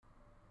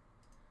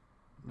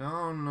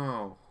No,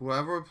 no.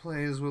 Whoever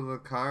plays with the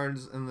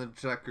cards and the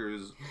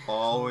checkers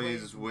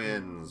always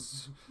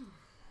wins.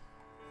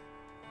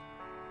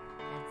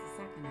 That's the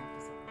second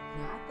episode.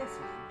 Not this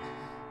one.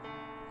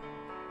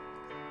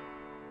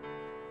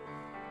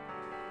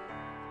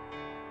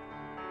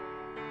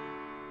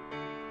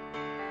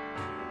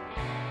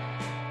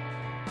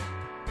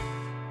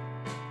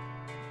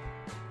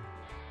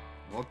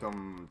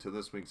 Welcome to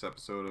this week's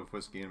episode of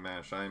Whiskey and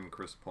Mash. I'm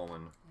Chris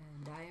Pullman.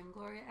 And I am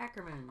Gloria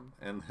Ackerman.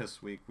 And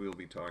this week we'll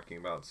be talking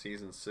about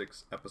Season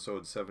 6,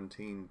 Episode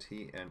 17,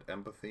 Tea and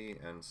Empathy,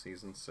 and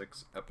Season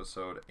 6,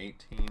 Episode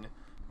 18,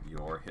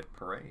 Your Hit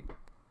Parade.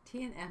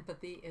 Tea and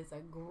Empathy is a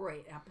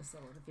great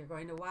episode. If you're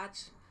going to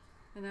watch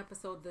an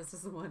episode, this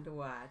is the one to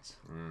watch.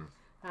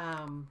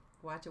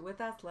 Watch it with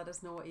us. Let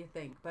us know what you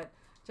think. But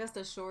just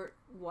a short,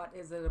 what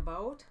is it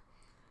about?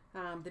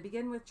 They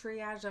begin with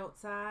triage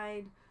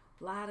outside.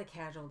 A lot of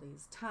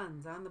casualties,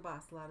 tons on the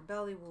bus, a lot of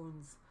belly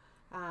wounds.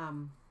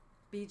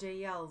 BJ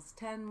yells,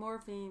 10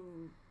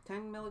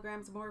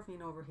 milligrams of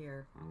morphine over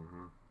here.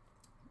 Mm-hmm.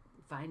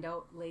 Find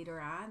out later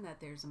on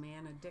that there's a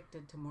man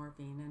addicted to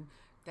morphine, and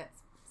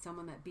that's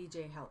someone that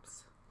BJ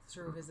helps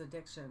through his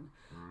addiction.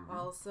 Mm-hmm.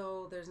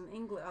 Also, there's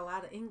a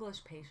lot of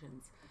English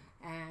patients,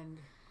 and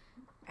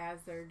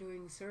as they're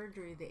doing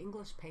surgery, the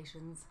English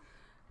patients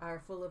are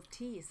full of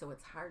tea, so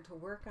it's hard to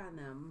work on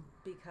them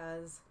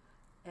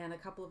and a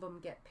couple of them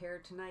get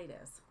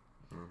peritonitis.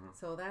 Mm-hmm.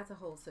 So that's a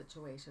whole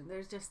situation.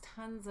 There's just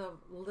tons of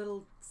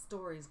little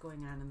stories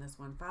going on in this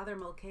one. Father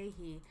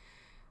Mulcahy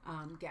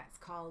gets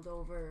called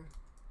over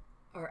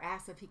or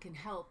asks if he can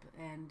help,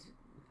 and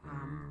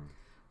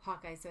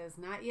Hawkeye says,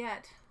 not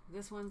yet.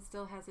 This one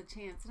still has a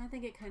chance. And I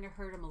think it kind of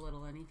hurt him a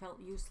little, and he felt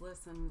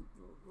useless and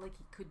like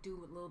he could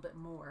do a little bit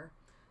more.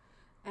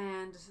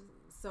 And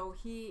so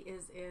he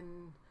is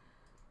in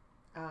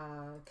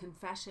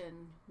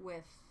confession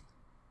with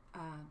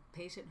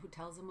patient who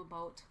tells him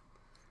about,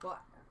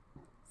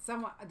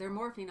 their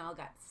morphine all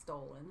got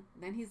stolen.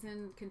 Then he's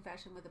in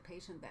confession with a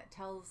patient that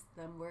tells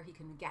them where he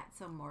can get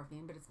some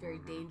morphine, but it's very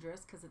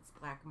dangerous because it's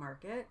black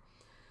market.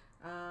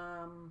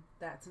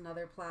 That's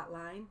another plot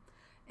line.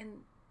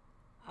 And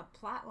a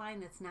plot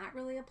line that's not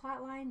really a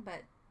plot line,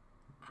 but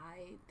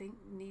I think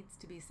needs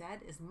to be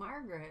said, is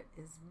Margaret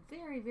is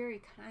very,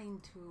 very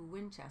kind to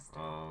Winchester.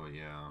 Oh,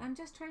 yeah. I'm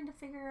just trying to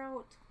figure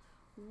out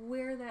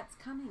where that's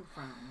coming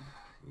from.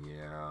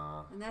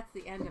 Yeah. And that's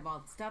the end of all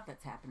the stuff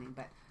that's happening.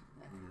 But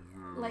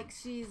like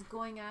she's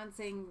going on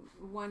saying,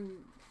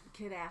 one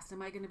kid asked,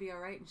 am I going to be all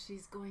right? And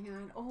she's going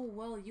on, oh,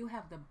 well, you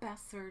have the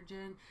best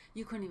surgeon.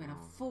 You couldn't even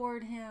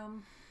afford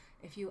him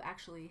if you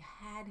actually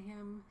had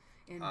him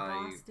in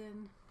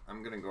Boston.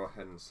 I'm going to go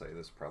ahead and say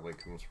this probably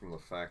comes from the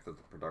fact that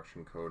the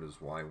production code is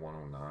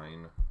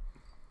Y109.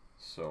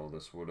 So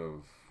this would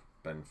have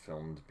been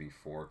filmed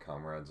before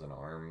Comrades in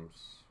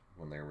Arms,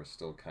 when they were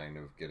still kind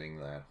of getting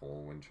that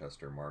whole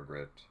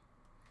Winchester-Margaret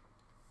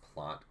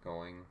plot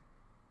going.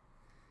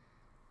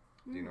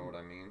 Do you know what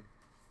I mean?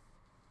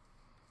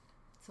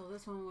 So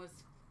this one was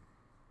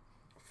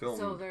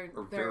filmed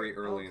very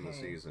early in the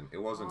season. It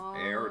wasn't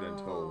aired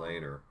until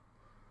later.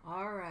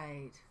 All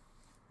right.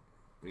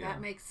 Yeah.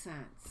 That makes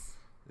sense.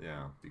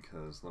 Yeah,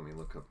 because let me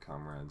look up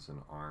Comrades in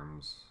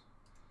Arms.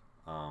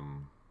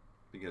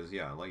 Because,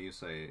 yeah, like you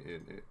say,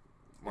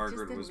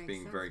 Margaret was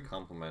being very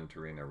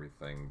complimentary and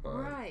everything, but...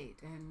 Right,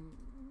 and,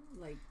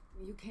 like,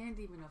 you can't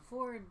even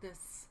afford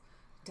this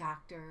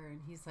doctor,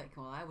 and he's like,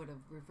 well, I would have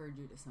referred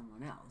you to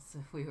someone else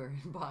if we were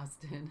in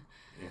Boston.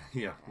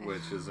 Yeah,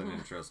 which is an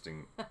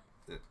interesting...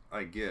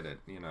 I get it,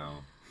 you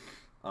know.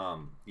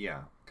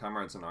 Yeah,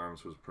 Comrades in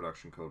Arms was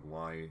production code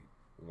Y116.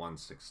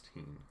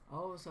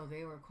 Oh, so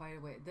they were quite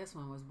a way... This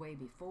one was way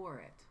before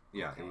it.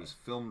 Yeah, okay. It was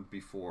filmed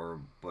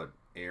before, but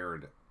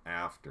aired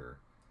after.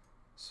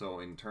 So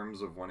in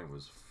terms of when it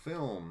was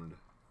filmed,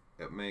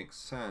 it makes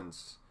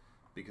sense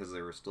because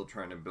they were still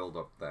trying to build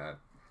up that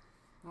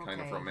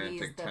kind of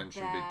romantic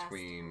tension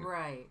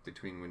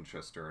between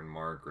Winchester and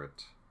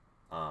Margaret.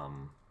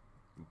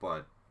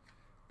 But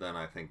then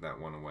I think that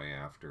went away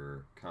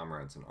after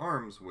Comrades in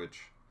Arms,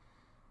 which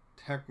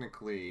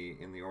technically,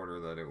 in the order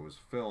that it was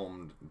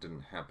filmed,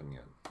 didn't happen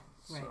yet.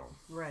 Right, so.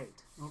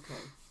 Right,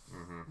 okay.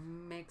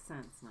 Mm-hmm. Makes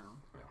sense now.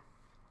 Yeah.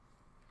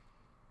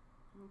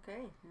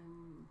 Okay,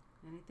 and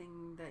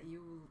anything that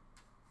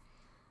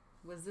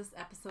was this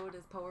episode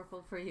as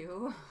powerful for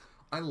you?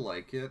 I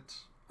like it.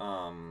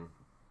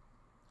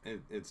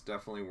 It's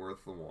definitely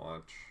worth the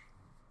watch.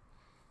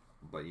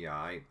 But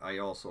yeah, I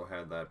also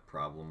had that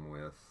problem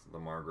with the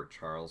Margaret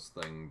Charles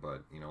thing,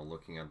 but, you know,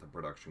 looking at the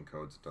production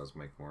codes, it does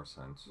make more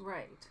sense.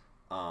 Right.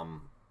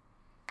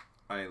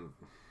 I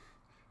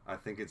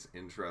think it's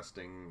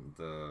interesting,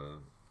 the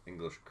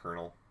English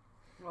colonel.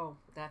 Oh,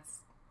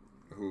 that's...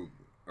 the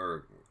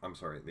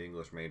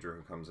English major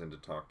who comes in to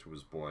talk to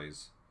his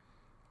boys.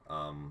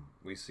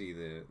 We see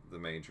the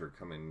major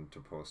come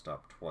into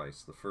post-op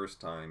twice. The first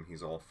time,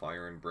 he's all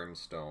fire and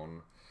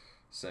brimstone,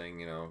 saying,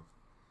 you know...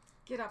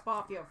 Get up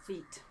off your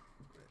feet.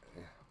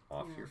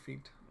 Off your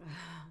feet?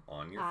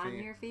 On your feet?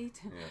 On your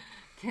feet? Yeah.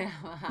 Get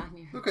on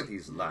your Look at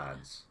these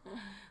lads.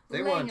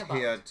 They laying weren't about.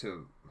 here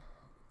to,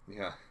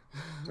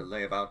 to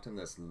lay about in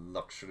this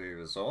luxury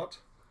resort.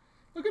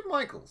 Look at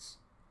Michaels.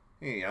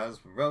 He has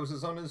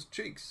roses on his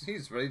cheeks.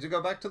 He's ready to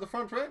go back to the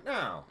front right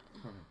now.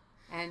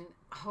 And,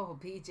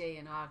 BJ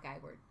and Hawkeye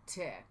were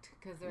ticked.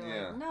 Because they're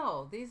Yeah. like,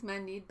 no, these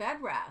men need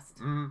bed rest.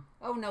 Mm.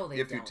 Oh, no, they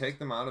If don't. you take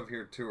them out of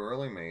here too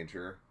early,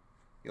 Major,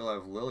 you'll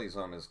have lilies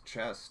on his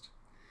chest.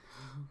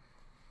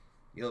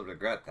 You'll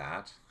regret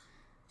that.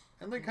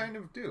 And they kind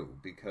of do,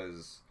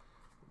 because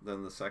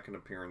then the second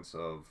appearance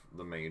of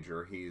the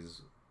Major,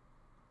 he's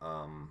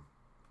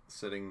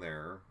sitting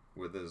there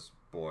with his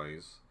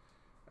boys,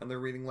 and they're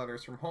reading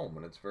letters from home,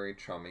 and it's very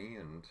chummy,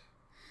 and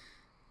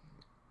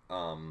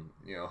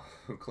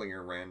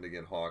Klinger ran to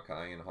get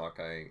Hawkeye, and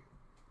Hawkeye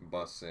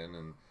busts in,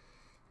 and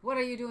What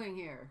are you doing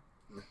here?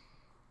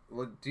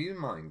 well, do you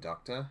mind,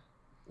 Doctor?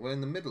 We're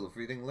in the middle of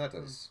reading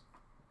letters.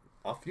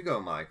 Off you go,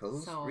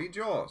 Michaels. So- Read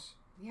yours.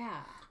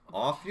 Yeah.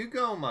 Off you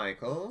go,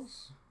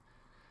 Michaels.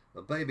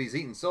 The baby's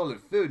eating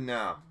solid food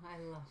now. I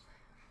love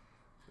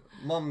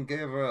Mom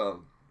gave her a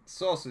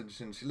sausage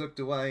and she looked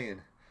away,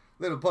 and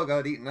little pug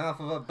had eaten half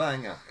of a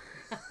banger.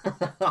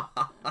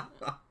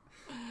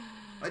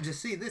 Did you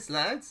see this,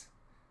 lads?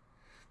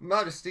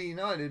 Majesty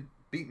United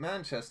beat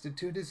Manchester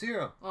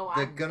 2-0. Oh,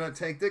 They're gonna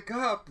take the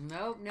cup.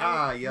 Nope.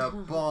 Ah,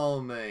 you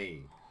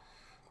balmy.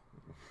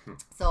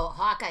 So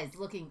Hawkeye's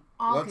looking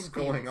all What's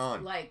confused. going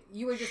on? Like,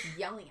 you were just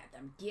yelling at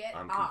them. Get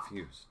I'm off.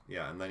 confused.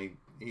 Yeah, and then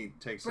he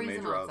takes Brings the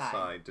him Major outside.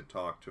 outside to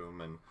talk to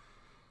him, and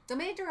The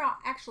Major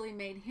actually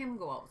made him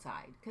go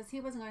outside because he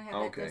wasn't going to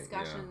have Okay, that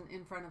discussion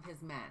in front of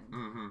his men.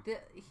 mm-hmm.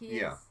 He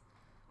Yeah. is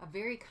a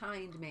very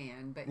kind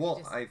man, but Well,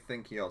 he just, I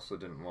think he also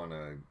didn't want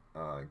to.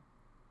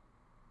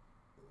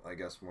 I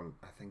guess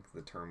I think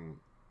the term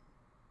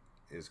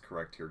is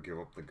correct here. Give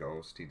up the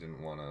ghost. He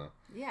didn't want to.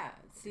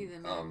 see the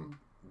men.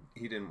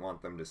 He didn't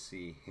want them to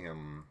see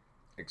him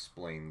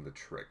explain the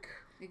trick,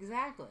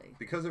 Exactly.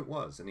 because it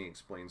was, and he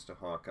explains to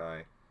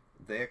Hawkeye,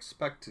 they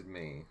expected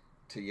me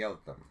to yell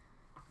at them.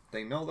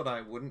 They know that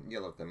I wouldn't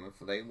yell at them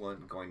if they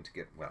weren't going to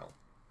get well.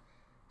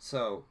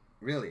 So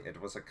really, it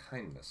was a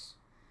kindness.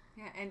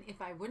 Yeah, and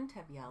if I wouldn't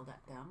have yelled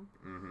at them,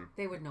 Mm-hmm.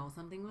 they would know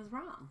something was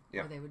wrong.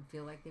 Yeah. Or they would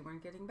feel like they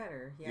weren't getting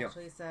better. He Yeah.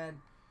 actually said,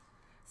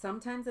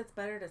 sometimes it's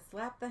better to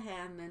slap the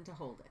hand than to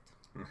hold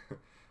it.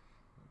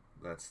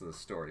 That's the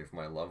story of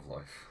my love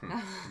life.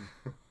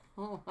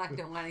 Oh, I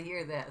don't want to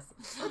hear this.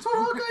 That's what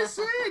Hawkeye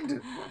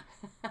said.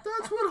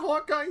 That's what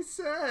Hawkeye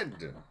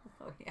said.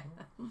 Oh, yeah.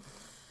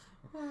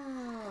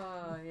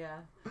 Oh, yeah.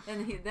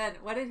 And then,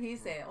 what did he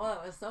say? Oh,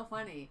 it was so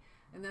funny.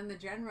 And then the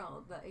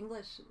general, the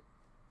English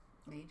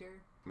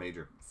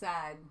Major,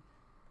 said,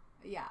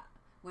 yeah,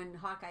 when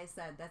Hawkeye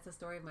said, that's the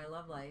story of my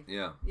love life.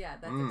 Yeah. Yeah,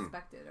 that's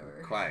expected.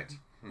 Or Quiet.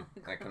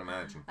 I can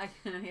imagine.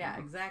 Yeah,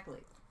 exactly.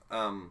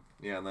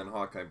 Yeah, and then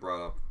Hawkeye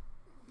brought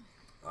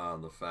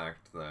up the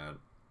fact that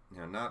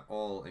not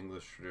all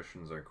English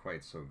traditions are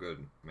quite so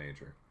good,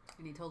 Major.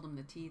 And he told him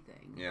the tea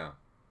thing. Yeah.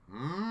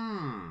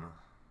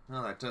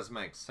 Oh, that does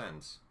make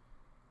sense.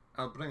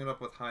 I'll bring it up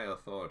with high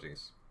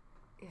authorities.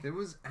 Yeah. If it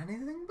was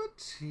anything but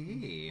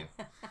tea.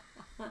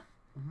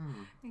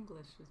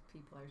 English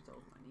people are so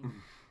funny.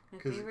 My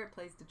 'Cause- favorite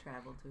place to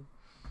travel to.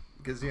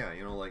 Because, yeah,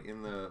 like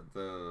in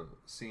the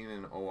scene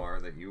in OR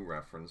that you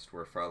referenced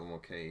where Father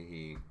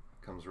Mulcahy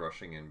comes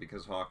rushing in,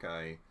 because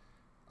Hawkeye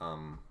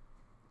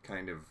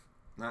kind of,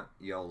 not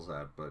yells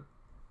at, but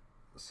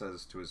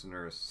says to his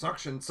nurse,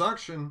 suction,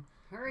 suction!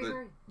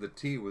 Hurry. The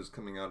tea was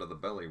coming out of the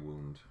belly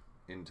wound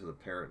into the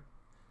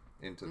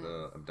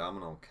the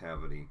abdominal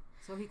cavity.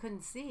 So he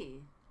couldn't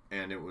see.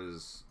 And it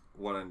was,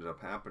 what ended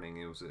up happening,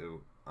 it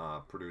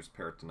produced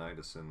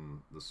peritonitis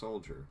in the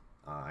soldier.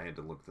 I had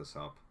to look this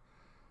up.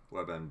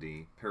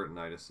 WebMD.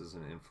 Peritonitis is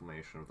an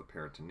inflammation of the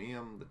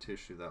peritoneum, the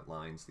tissue that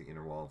lines the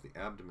inner wall of the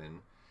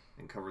abdomen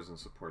and covers and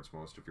supports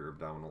most of your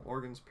abdominal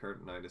organs.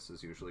 Peritonitis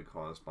is usually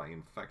caused by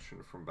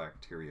infection from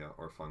bacteria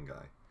or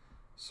fungi.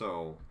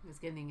 So, He was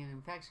getting an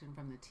infection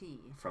from the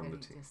tea. From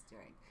that the he tea. just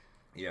drank.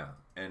 yeah,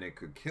 and it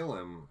could kill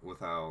him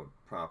without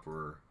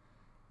proper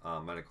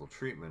medical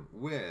treatment,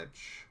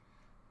 which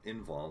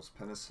involves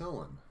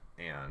penicillin.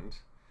 And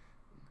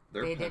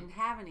They didn't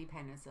have any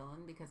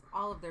penicillin because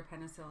all of their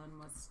penicillin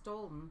was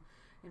stolen.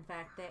 In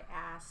fact, they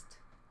asked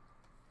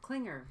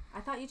Klinger,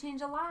 I thought you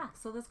changed the lock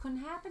so this couldn't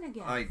happen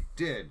again. I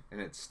did, and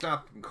it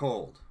stopped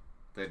cold.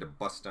 They had to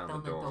bust down the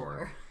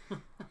door.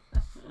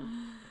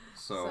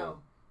 So,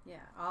 yeah,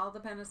 all the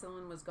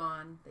penicillin was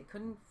gone. They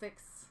couldn't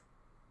fix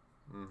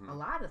a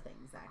lot of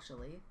things,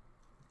 actually.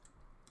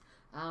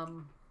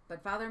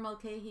 But Father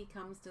Mulcahy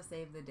comes to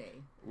save the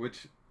day.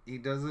 Which he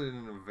does it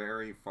in a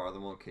very Father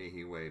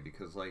Mulcahy way,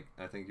 because, like,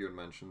 I think you had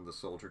mentioned, the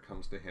soldier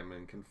comes to him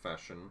in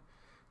confession,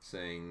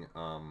 saying,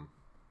 All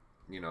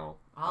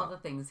the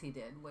things he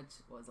did, which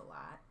was a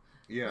lot.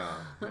 Yeah.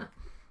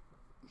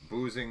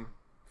 Boozing,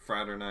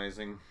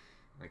 fraternizing.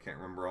 I can't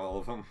remember all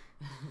of them.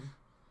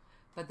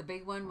 But the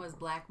big one was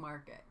black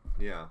market.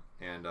 Yeah,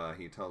 and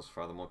he tells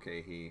Father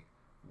Mulcahy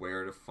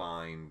where to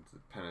find the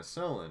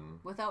penicillin.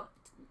 Without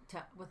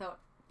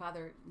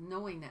Father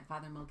knowing that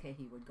Father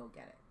Mulcahy would go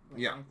get it.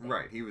 Like, Yeah, I think.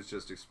 right. He was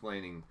just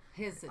explaining,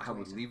 His situation. I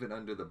would leave it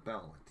under the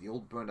bell at the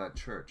old Bernard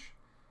church.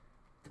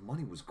 The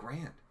money was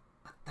grand.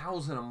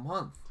 $1,000 a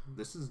month.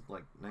 This is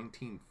like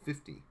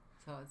 1950.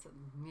 So it's,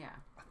 yeah.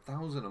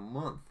 $1,000 a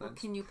month. That's Well,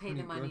 can you pay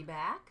the pretty money good.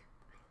 back?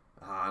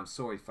 I'm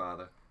sorry,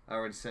 Father. I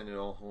already sent it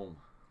all home.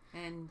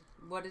 And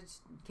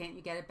can't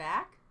you get it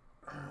back?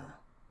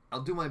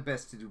 I'll do my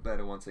best to do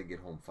better once I get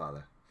home,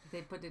 Father.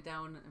 They put it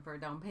down for a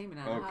down payment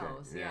on a Okay,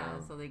 house. yeah.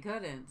 So they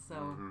couldn't. So,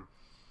 Mhm.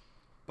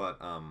 But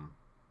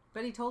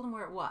but he told him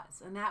where it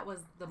was, and that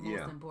was the most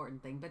Yeah.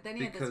 important thing. But then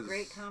he had this Because-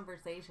 great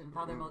conversation,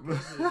 Father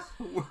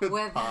Mulcahy,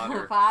 with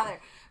Potter.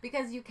 Father,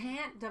 because you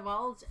can't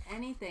divulge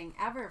anything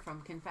ever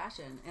from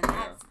confession, and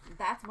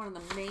that's one of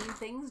the main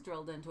things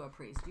drilled into a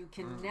priest. You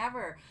can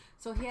never.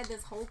 So he had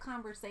this whole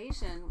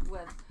conversation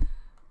with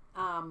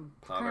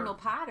Colonel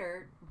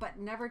Potter, but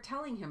never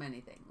telling him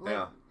anything. Like,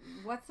 Yeah.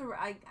 what's the?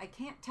 I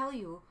can't tell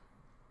you.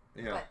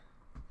 Yeah. But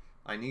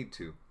I need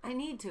to. I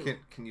need to.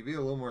 Can you be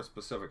a little more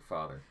specific,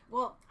 Father?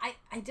 Well, I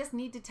just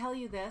need to tell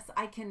you this.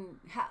 I can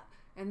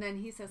and then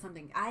he says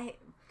something.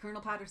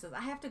 Colonel Potter says,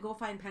 I have to go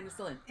find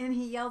penicillin. And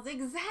he yells,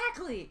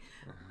 exactly.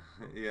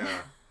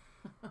 Yeah.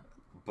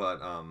 But,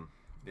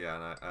 yeah,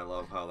 and I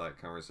love how that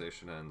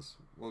conversation ends.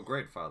 Well,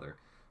 great, Father.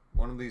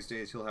 One of these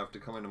days you'll have to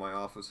come into my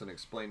office and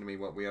explain to me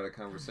what we had a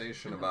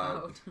conversation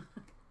about.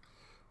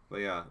 But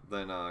yeah,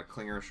 then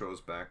Klinger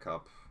shows back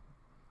up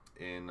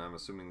in, I'm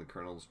assuming, the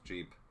Colonel's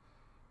Jeep.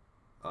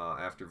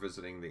 After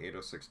visiting the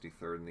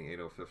 8063rd and the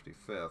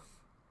 8055th,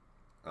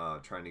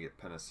 trying to get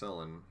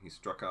penicillin, he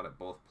struck out at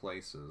both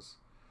places,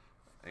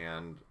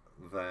 and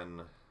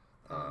then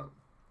I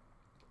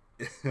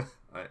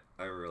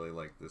really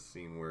like this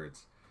scene where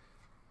it's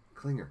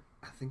Klinger,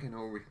 I think I know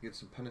where we can get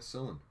some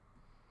penicillin.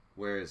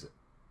 Where is it?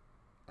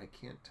 I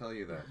can't tell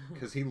you that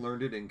because he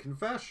learned it in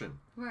confession.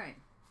 Right.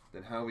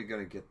 Then how are we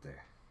gonna get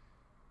there?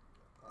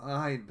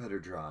 I'd better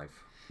drive.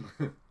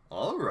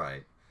 All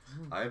right.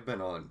 I've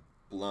been on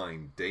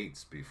blind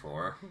dates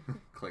before.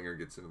 Klinger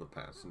gets into the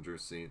passenger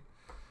seat.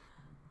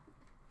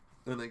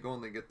 Then they go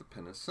and they get the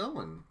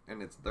penicillin,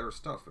 and it's their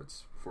stuff.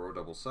 It's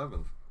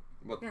 4077.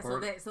 But Yeah,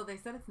 so they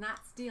said it's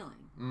not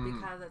stealing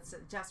because it's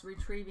just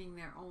retrieving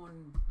their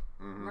own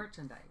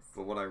merchandise.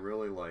 But what I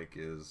really like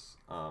is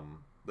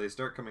they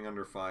start coming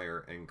under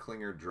fire, and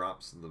Klinger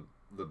drops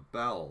the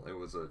bell. It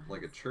was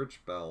like a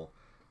church bell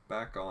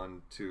back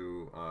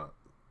onto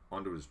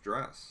his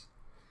dress,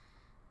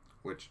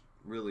 which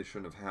really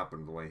shouldn't have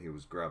happened the way he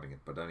was grabbing it.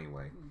 But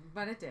anyway.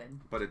 But it did.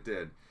 But it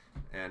did.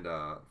 And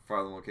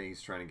Father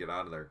Mulcahy's trying to get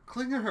out of there.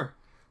 Klinger!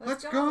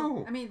 Let's go.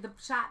 go! I mean, the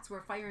shots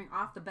were firing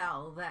off the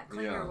bell that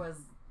Klinger Yeah. was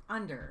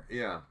under.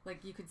 Yeah.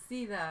 Like, you could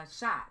see the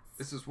shots.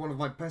 This is one of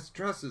my best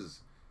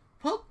dresses.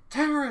 Well,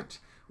 tear it!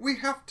 We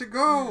have to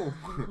go!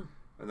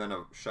 And then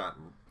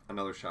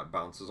another shot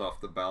bounces off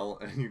the bell,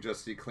 and you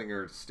just see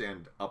Klinger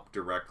stand up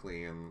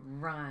directly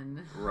and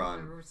Run.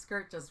 Run. The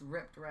skirt just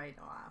ripped right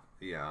off.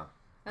 yeah.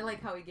 I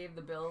like how he gave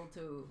the bill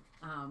to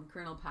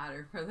Colonel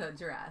Potter for the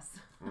dress.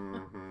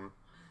 Mm-hmm.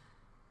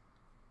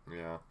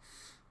 Yeah.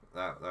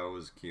 That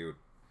was cute.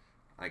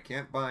 I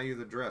can't buy you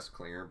the dress,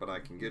 Klinger, but I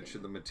can get you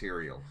the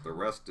material. The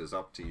rest is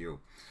up to you.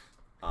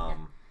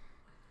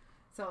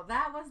 So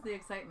that was the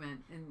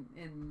excitement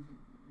in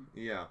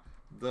Yeah.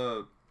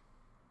 The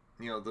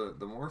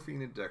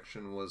morphine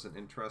addiction was an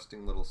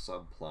interesting little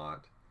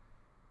subplot.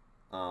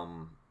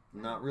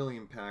 Not really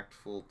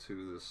impactful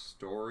to the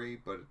story,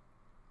 but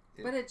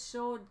it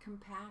showed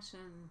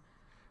compassion.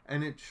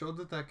 And it showed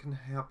that can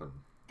happen.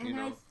 And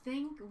I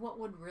think what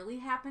would really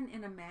happen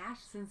in a MASH,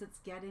 since it's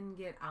get in,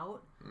 get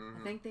out,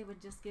 I think they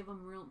would just give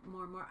them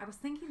more. I was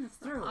thinking this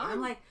through. I'm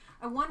like,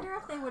 I wonder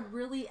if they would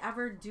really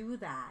ever do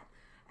that.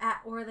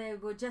 Or they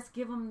would just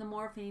give him the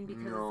morphine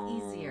because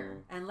it's easier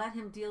and let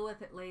him deal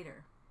with it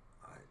later.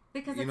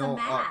 Because it's a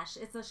MASH.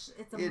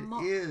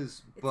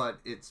 But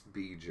it's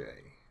BJ,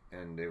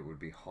 and it would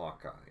be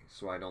Hawkeye.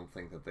 So I don't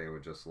think that they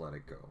would just let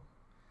it go.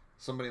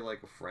 Somebody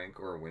like a Frank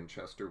or a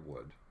Winchester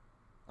would,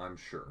 I'm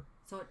sure.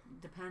 So it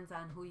depends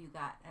on who you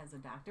got as a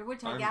doctor,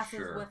 which I I'm guess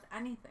sure. is with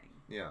anything.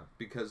 Yeah,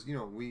 because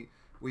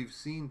we've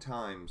seen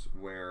times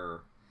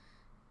where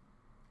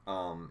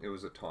it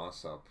was a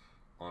toss-up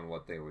on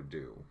what they would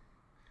do.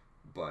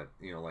 But,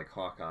 like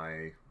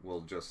Hawkeye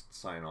will just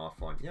sign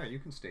off on, yeah, you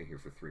can stay here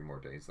for 3 more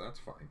days. That's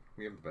fine.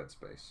 We have the bed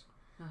space.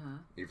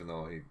 Even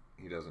though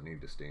he doesn't need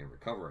to stay and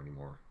recover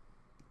anymore.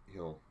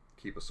 He'll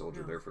keep a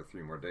soldier there for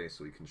 3 more days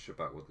so he can ship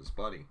out with his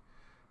buddy.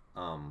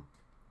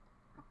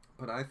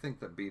 But I think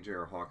that BJ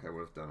or Hawkeye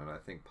would have done it. I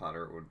think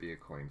Potter would be a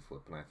coin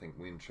flip, and I think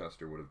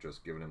Winchester would have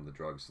just given him the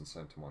drugs and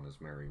sent him on his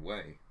merry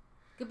way.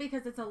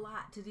 Because it's a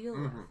lot to deal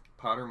with.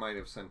 Potter might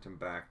have sent him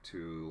back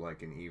to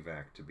like an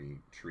evac to be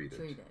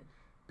treated.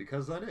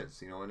 Because that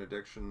is, an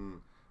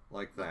addiction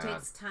like that. It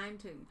takes time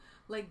to...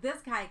 Like, this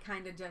guy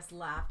kind of just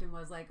left and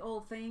was like,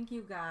 oh, thank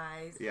you,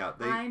 guys. Yeah,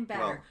 I'm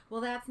better. Well,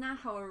 that's not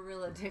how a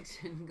real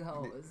addiction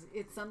goes.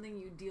 It's something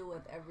you deal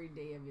with every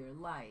day of your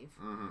life.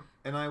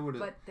 And I would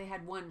have... But they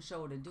had one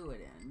show to do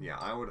it in. Yeah,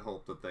 I would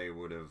hope that they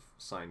would have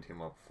signed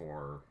him up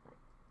for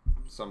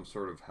some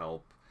sort of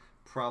help.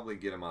 probably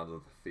get him out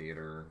of the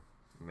theater.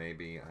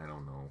 Maybe, I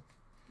don't know.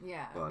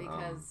 Yeah, But,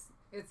 because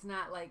it's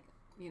not like,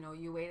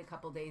 you wait a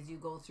couple days, you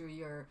go through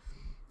your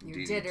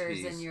DDTs,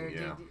 jitters and your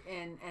yeah.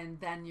 and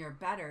then you're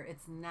better.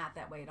 It's not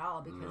that way at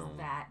all, because No.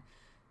 that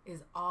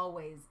is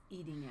always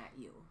eating at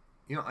you.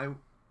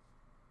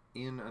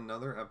 In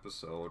another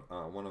episode,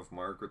 one of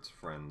Margaret's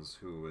friends,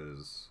 who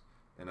is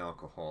an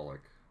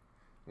alcoholic,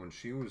 when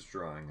she was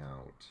drying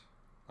out,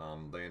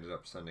 they ended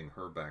up sending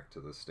her back to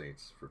the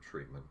States for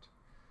treatment.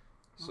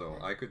 So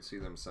Okay. I could see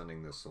them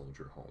sending this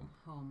soldier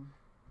home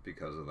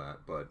because of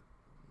that. But,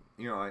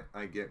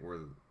 I get where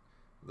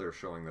they're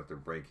showing that they're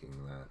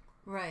breaking that.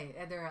 Right,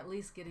 and they're at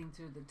least getting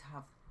through the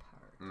tough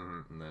part.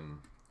 And then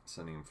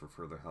sending him for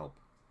further help.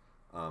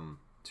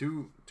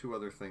 Two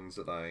other things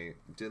that I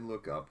did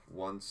look up.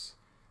 Once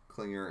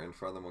Klinger and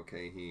Father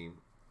Mulcahy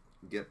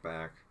get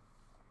back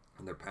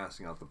and they're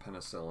passing out the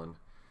penicillin,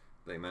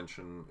 they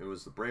mention it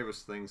was the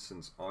bravest thing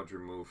since Audrey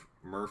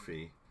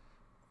Murphy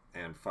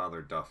and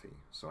Father Duffy.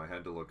 So I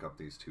had to look up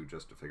these two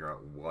just to figure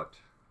out what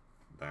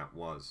that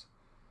was.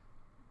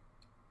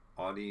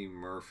 Audie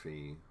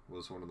Murphy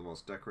was one of the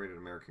most decorated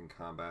American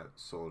combat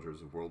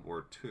soldiers of World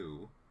War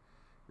II,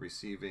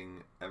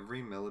 receiving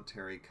every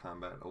military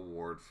combat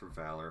award for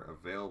valor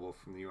available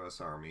from the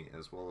U.S. Army,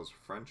 as well as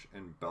French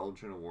and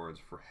Belgian awards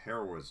for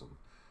heroism.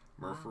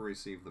 Murphy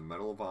received the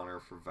Medal of Honor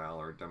for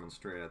valor,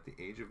 demonstrated at the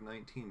age of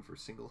 19 for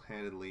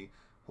single-handedly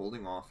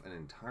holding off an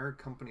entire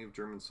company of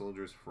German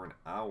soldiers for an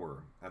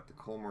hour at the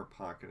Colmar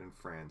Pocket in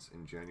France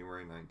in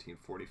January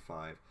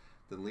 1945,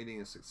 then leading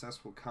a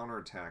successful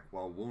counterattack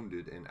while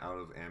wounded and out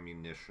of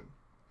ammunition.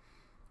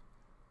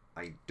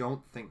 I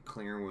don't think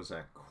Klinger was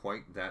at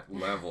quite that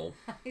level.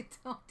 I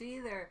don't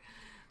either,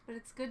 but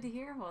it's good to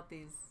hear about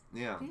these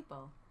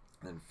people.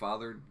 And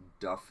Father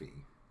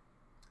Duffy.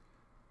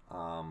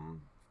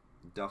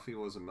 Duffy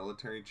was a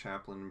military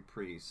chaplain and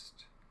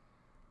priest.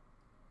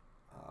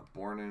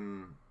 Born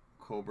in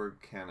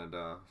Cobourg,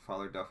 Canada,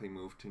 Father Duffy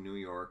moved to New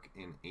York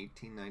in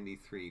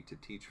 1893 to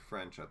teach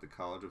French at the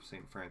College of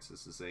St.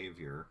 Francis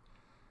Xavier.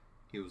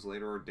 He was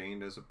later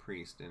ordained as a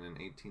priest, and in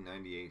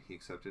 1898 he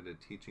accepted a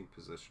teaching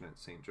position at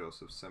St.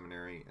 Joseph's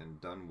Seminary in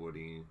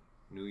Dunwoody,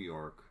 New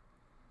York.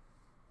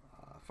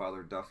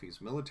 Father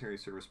Duffy's military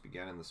service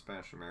began in the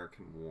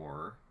Spanish-American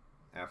War.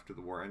 After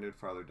the war ended,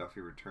 Father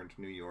Duffy returned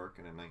to New York,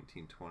 and in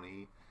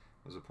 1920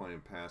 was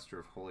appointed pastor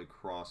of Holy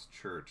Cross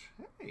Church,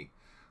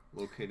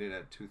 located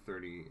at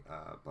 230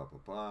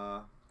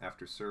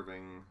 After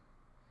serving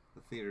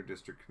the theater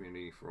district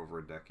community for over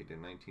a decade,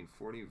 in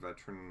 1940,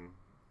 veteran...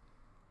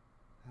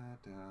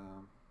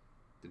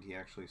 did he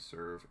actually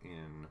serve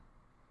in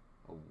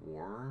a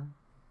war?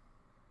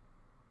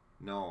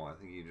 No, I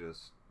think he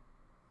just...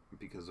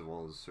 because of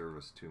all his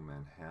service to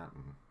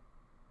Manhattan.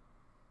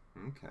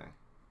 Okay.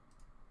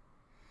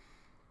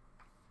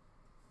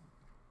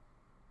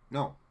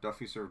 No,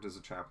 Duffy served as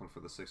a chaplain for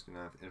the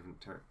 69th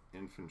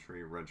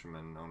Infantry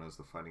Regiment, known as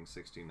the Fighting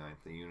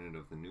 69th, a unit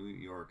of the New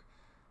York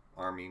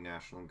Army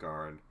National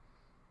Guard.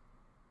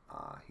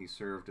 He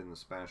served in the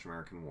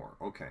Spanish-American War.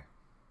 Okay.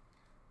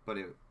 But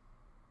it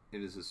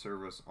is his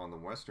service on the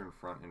Western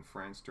Front in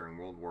France during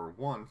World War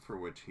I for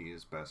which he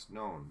is best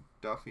known.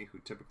 Duffy, who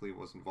typically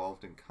was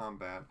involved in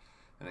combat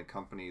and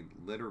accompanied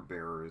litter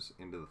bearers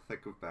into the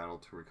thick of battle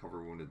to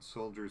recover wounded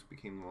soldiers,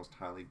 became the most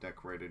highly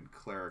decorated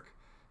cleric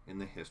in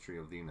the history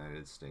of the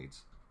United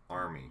States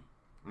Army.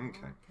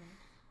 Okay.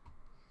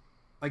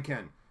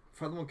 Again,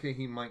 Father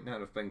Mulcahy might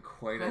not have been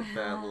quite at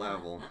that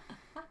level.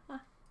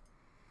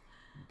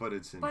 But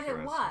it's interesting.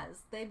 But it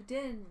was. They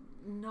did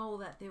know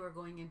that they were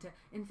going into...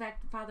 In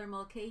fact, Father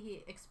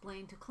Mulcahy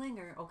explained to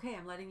Klinger, okay,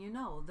 I'm letting you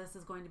know, this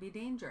is going to be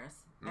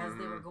dangerous. As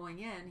they were going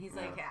in, he's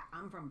like, yeah,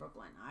 I'm from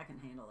Brooklyn. I can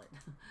handle it.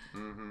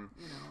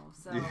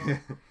 So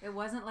it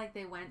wasn't like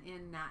they went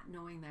in not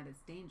knowing that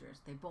it's dangerous.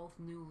 They both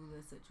knew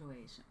the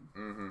situation.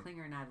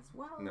 Klinger not as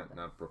well.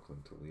 Not Brooklyn,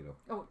 Toledo.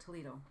 Oh,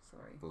 Toledo.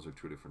 Sorry. Those are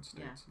two different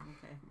states.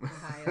 Yeah,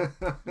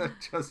 okay.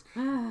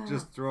 Ohio.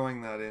 just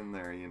throwing that in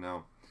there,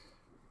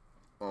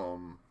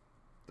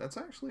 that's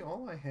actually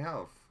all I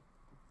have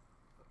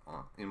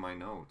in my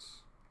notes.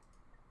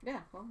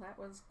 Yeah, well, that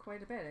was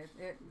quite a bit.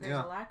 There's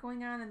a lot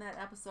going on in that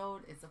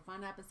episode. It's a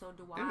fun episode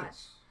to watch. It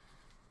is.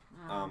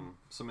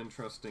 Some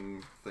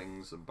interesting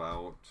things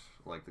about,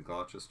 like, the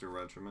Gloucester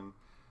Regiment.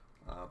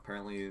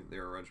 Apparently,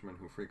 they're a regiment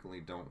who frequently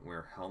don't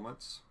wear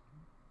helmets.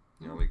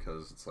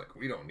 Because it's like,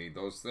 we don't need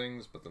those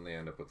things, but then they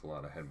end up with a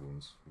lot of head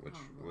wounds, which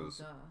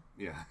was...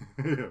 Yeah,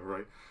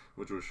 right.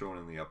 Which was shown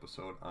in the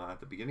episode. At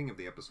the beginning of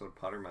the episode,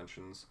 Potter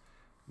mentions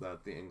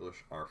that the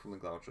English are from the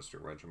Gloucester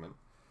Regiment.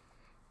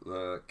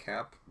 The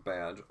cap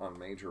badge on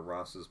Major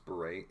Ross's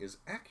beret is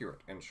accurate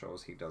and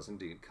shows he does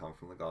indeed come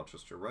from the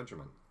Gloucester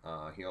Regiment.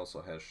 He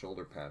also has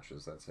shoulder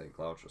patches that say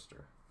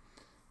Gloucester.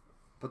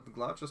 But the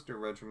Gloucester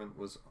Regiment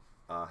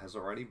has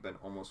already been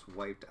almost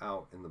wiped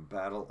out in the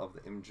Battle of the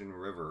Imjin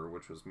River,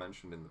 which was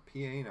mentioned in the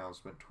PA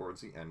announcement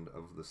towards the end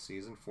of the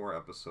Season 4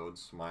 episode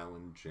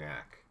Smilin'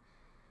 Jack.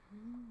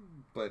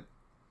 But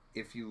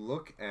if you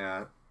look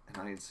at, and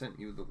I had sent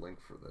you the link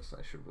for this,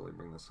 I should really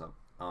bring this up.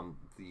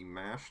 The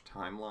MASH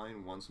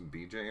timeline, once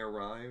BJ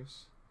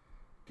arrives,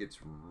 gets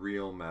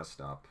real messed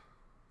up.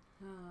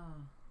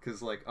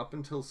 Because, like, up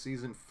until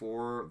season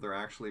 4, they're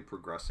actually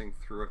progressing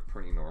through it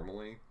pretty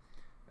normally.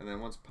 And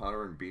then once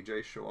Potter and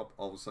BJ show up,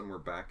 all of a sudden we're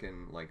back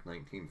in, like,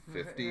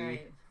 1950.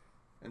 Right.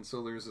 And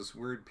so there's this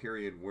weird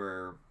period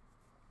where...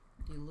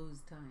 You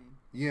lose time.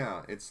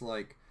 Yeah, it's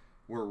like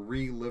we're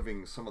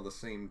reliving some of the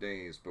same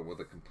days, but with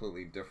a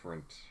completely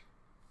different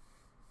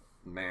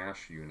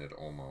MASH unit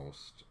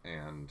almost.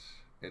 And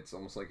it's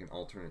almost like an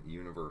alternate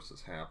universe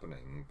is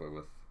happening, but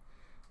with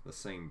the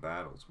same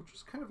battles, which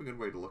is kind of a good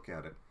way to look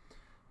at it.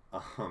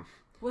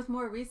 With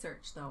more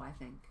research, though, I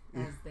think,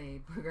 as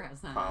they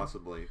progress on.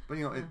 Possibly. But,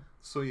 you know,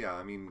 so yeah,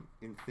 I mean,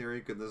 in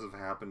theory, could this have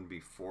happened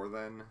before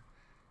then?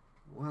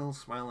 Well,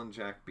 Smiling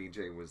Jack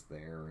BJ was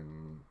there,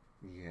 and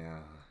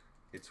yeah,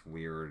 it's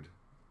weird.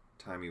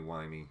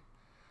 Timey-wimey.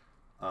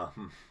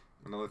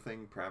 Another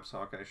thing, perhaps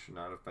Hawkeye should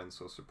not have been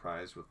so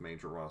surprised with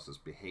Major Ross's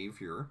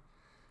behavior.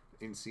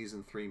 In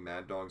Season 3,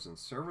 Mad Dogs and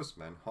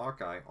Servicemen,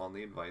 Hawkeye, on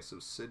the advice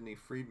of Sidney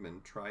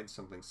Friedman, tried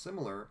something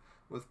similar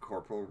with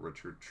Corporal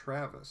Richard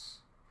Travis.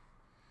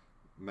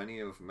 Many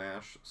of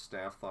MASH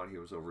staff thought he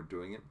was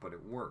overdoing it, but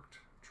it worked.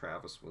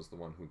 Travis was the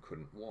one who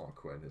couldn't walk,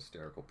 who had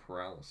hysterical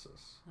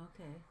paralysis.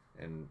 Okay.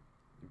 And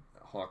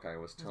Hawkeye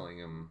was telling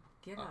him,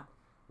 Get up.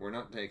 We're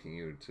not taking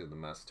you to the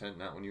mess tent,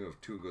 not when you have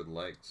 2 good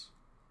legs.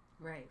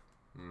 Right.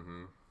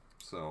 Mm-hmm.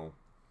 So,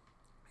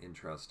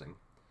 interesting.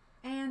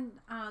 And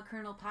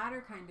Colonel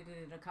Potter kind of did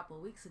it a couple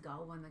of weeks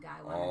ago when the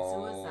guy wanted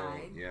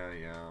suicide.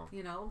 Yeah.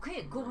 You know,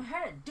 okay, go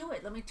ahead, do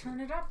it. Let me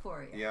turn it up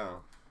for you. Yeah,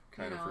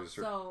 kind of.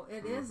 So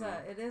it is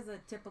a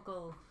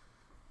typical.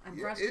 I'm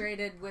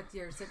frustrated with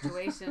your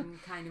situation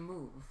kind of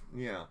move.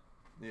 Yeah,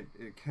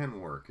 it can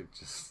work. It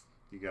just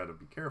you got to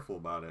be careful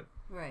about it.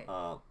 Right.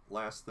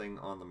 Last thing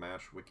on the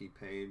MASH wiki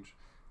page.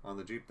 On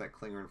the Jeep that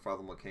Klinger and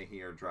Father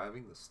Mulcahy are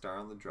driving, the star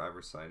on the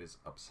driver's side is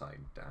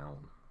upside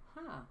down.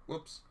 Huh.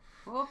 Whoops.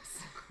 Whoops.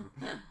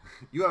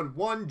 You had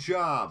one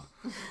job.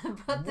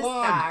 Put the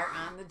star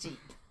on the Jeep.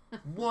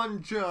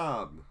 One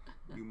job.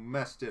 You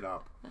messed it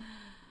up.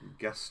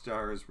 Guest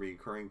stars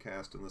recurring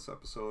cast in this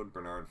episode: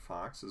 Bernard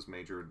Fox as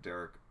Major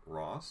Derek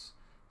Ross,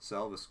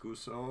 Sal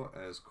Viscuso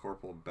as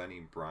Corporal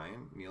Benny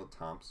Bryant, Neil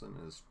Thompson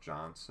as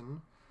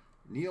Johnson,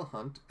 Neil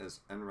Hunt as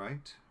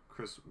Enright,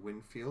 Chris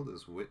Winfield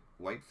as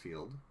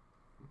Whitefield.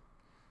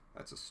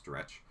 That's a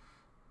stretch.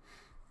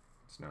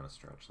 It's not a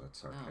stretch. That's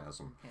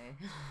sarcasm. Oh,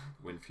 okay.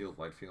 Winfield,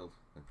 Whitefield.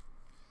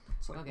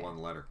 It's like Okay. one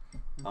letter.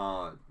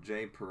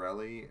 Jay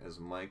Pirelli as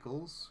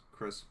Michaels,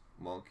 Chris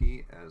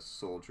Mulkey as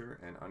Soldier,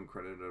 and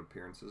uncredited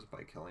appearances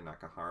by Kelly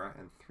Nakahara,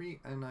 and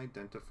 3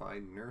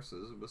 unidentified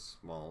nurses with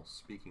small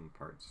speaking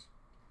parts.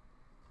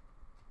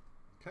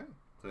 Okay.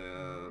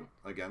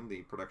 Again,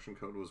 the production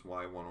code was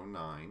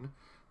Y109.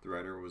 The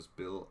writer was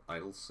Bill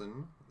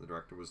Idelson. The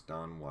director was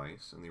Don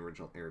Weiss. And the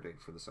original air date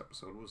for this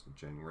episode was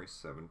January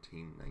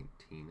 17,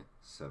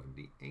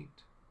 1978.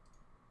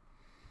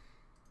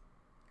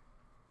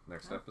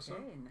 Next episode?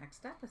 Okay,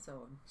 next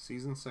episode.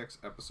 Season 6,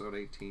 Episode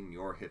 18,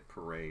 Your Hit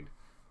Parade.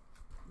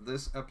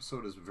 This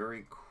episode is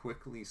very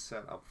quickly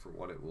set up for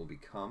what it will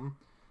become.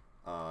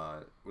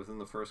 Within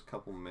the first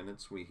couple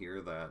minutes, we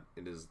hear that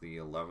it is the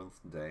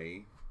 11th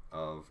day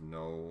of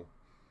no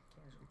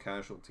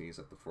casualties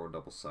at the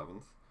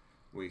 477th.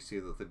 We see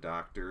that the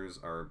doctors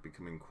are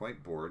becoming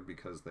quite bored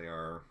because they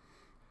are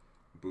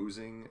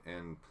boozing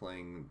and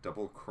playing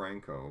double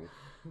cranko,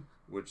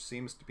 which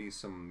seems to be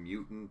some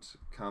mutant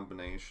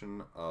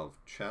combination of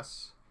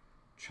chess,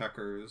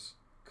 checkers,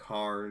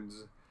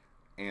 cards,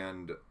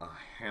 and a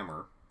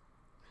hammer,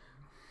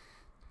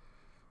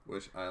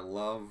 which I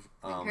love.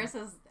 And Chris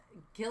is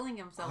killing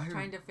himself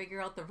trying to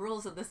figure out the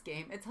rules of this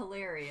game. It's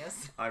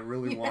hilarious. I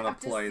really want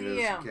to play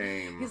this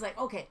game. He's like,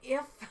 okay,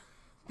 if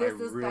this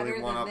is better than this. I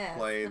really want to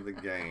play the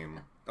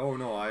game. Oh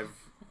no,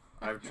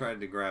 I've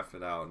tried to graph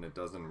it out and it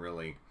doesn't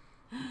really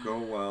go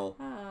well.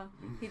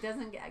 He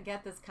doesn't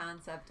get this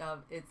concept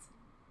of it's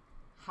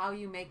how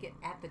you make it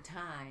at the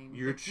time.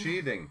 You're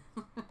cheating.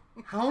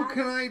 How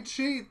can I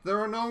cheat? There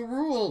are no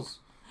rules.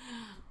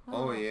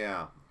 Oh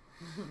yeah.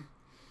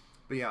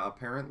 But yeah,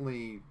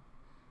 apparently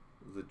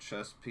the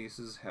chess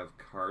pieces have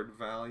card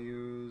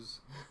values,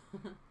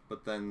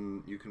 but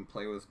then you can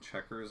play with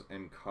checkers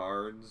and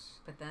cards.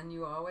 But then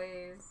you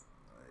always...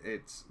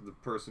 It's the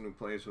person who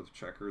plays with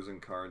checkers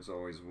and cards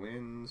always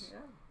wins.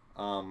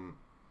 Yeah.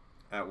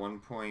 At one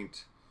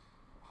point,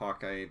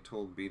 Hawkeye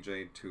told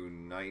BJ to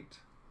knight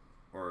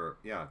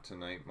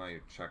my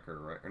checker,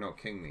 right? Or no,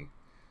 king me.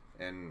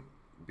 And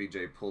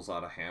BJ pulls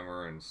out a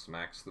hammer and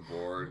smacks the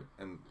board.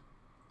 And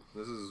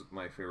this is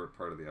my favorite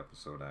part of the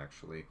episode,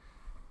 actually.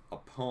 A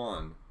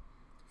pawn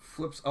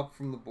flips up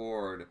from the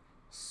board,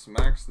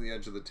 smacks the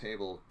edge of the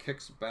table,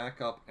 kicks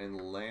back up, and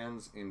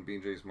lands in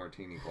BJ's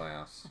martini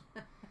glass.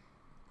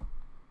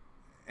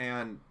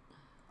 And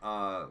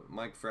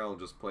Mike Farrell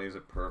just plays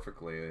it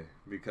perfectly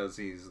because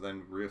he's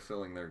then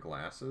refilling their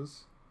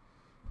glasses.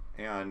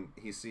 And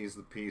he sees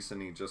the piece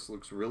and he just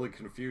looks really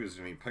confused.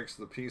 And he picks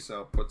the piece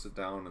out, puts it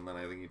down, and then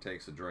I think he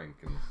takes a drink.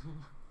 And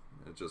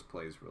It just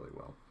plays really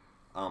well.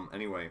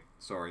 Anyway,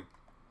 sorry.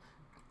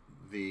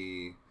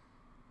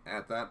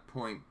 At that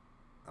point,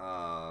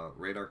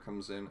 Radar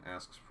comes in,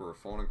 asks for a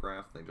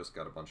phonograph. They just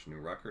got a bunch of new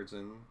records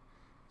in.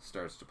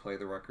 Starts to play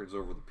the records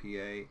over the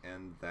PA,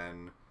 and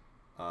then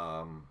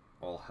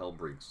all hell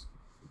breaks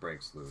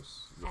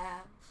loose.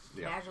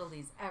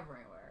 Casualties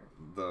everywhere.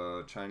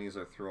 The Chinese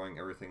are throwing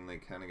everything they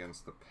can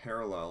against the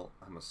parallel.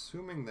 I'm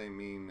assuming they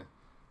mean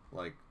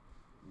like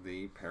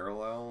the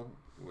parallel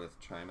with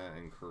China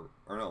and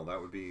or no,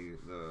 that would be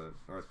the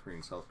North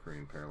Korean South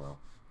Korean parallel.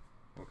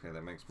 Okay,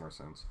 that makes more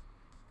sense.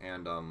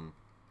 And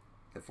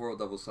the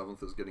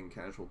 4077th is getting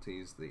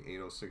casualties. The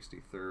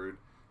 8063rd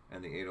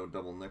and the 80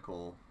 double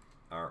nickel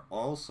are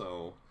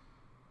also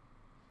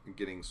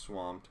getting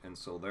swamped, and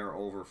so their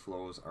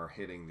overflows are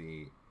hitting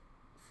the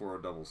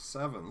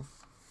 4077th.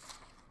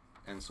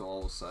 And so all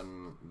of a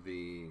sudden,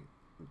 the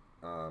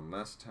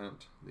mess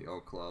tent, the O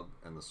Club,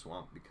 and the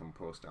swamp become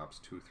post ops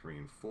 2, 3,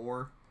 and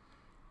 4,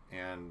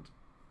 and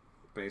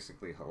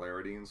basically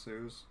hilarity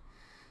ensues,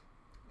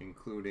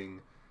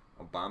 including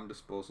a bomb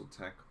disposal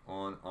tech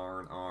on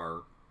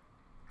R&R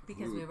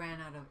because we ran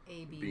out of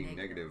AB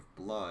negative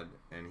blood,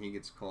 and he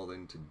gets called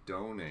in to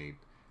donate,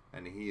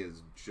 and he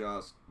is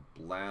just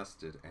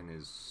blasted and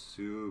is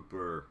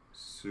super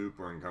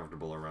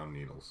uncomfortable around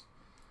needles.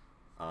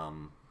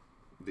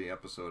 The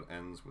episode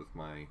ends with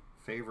my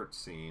favorite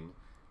scene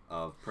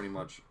of pretty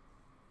much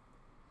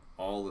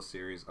all the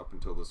series up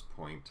until this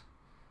point.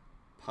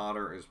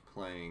 Potter is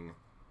playing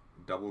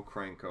double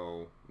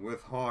Cranko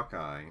with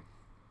Hawkeye,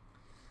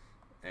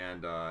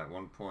 and at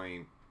one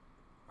point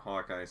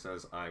Hawkeye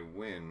says, "I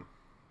win."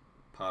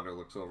 Potter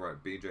looks over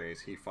at BJ. Is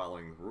he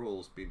following the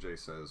rules? BJ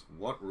says,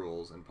 "What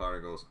rules?" And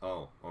Potter goes,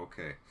 "Oh,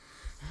 okay."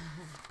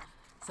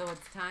 So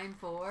it's time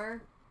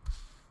for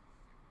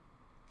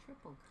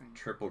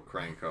Triple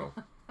Cranko.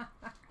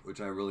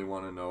 Which I really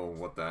want to know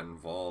what that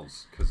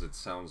involves, because it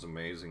sounds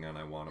amazing and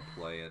I want to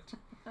play it.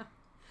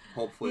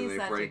 Hopefully He's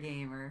such a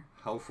gamer.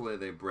 Hopefully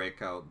they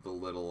break out the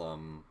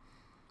little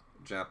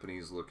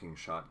Japanese looking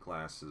shot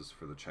glasses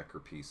for the checker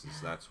pieces.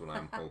 That's what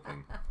I'm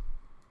hoping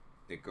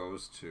it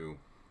goes to.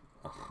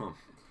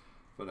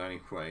 But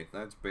anyway,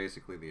 that's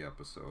basically the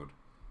episode.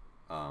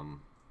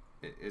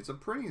 It's a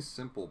pretty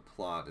simple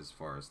plot as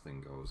far as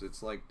thing goes.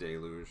 It's like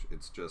Deluge.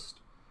 It's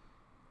just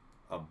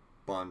a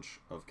bunch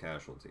of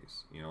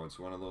casualties. You know, it's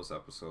one of those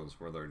episodes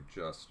where they're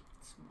just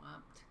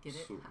swamped. Get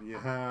it?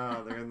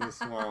 Yeah, they're in the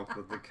swamp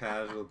with the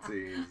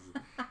casualties.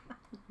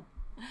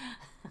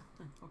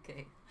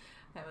 Okay,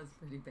 that was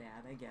pretty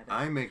bad. I get it.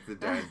 I make the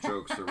dad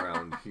jokes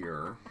around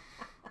here.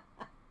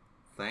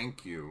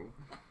 Thank you.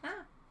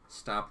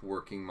 Stop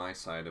working my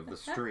side of the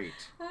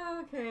street.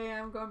 Okay,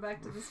 I'm going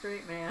back to the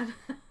straight man.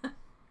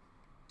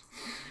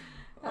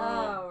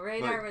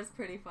 Radar was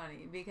pretty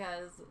funny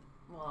because,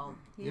 well,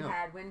 he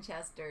had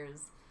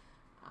Winchester's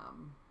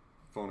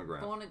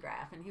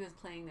phonograph, and he was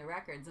playing the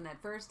records. And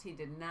at first, he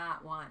did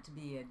not want to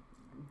be a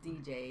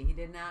DJ. He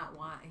did not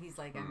want. He's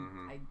like,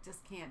 I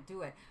just can't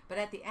do it. But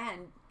at the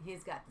end,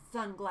 he's got the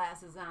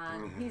sunglasses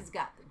on. He's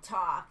got the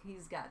talk.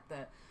 He's got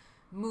the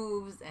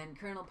moves, and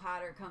Colonel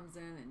Potter comes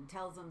in and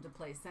tells him to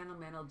play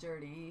Sentimental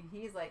Journey.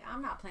 He's like,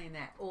 I'm not playing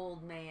that,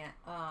 old man.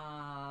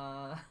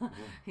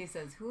 He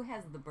says, who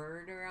has the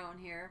bird around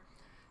here?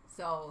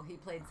 So he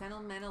played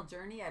Sentimental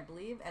Journey. I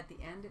believe at the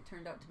end it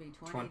turned out to be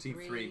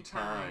 23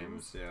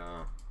 times.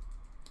 Yeah.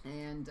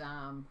 And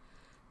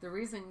the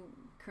reason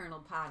Colonel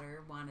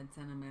Potter wanted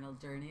Sentimental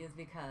Journey is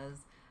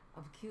because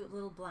a cute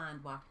little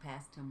blonde walked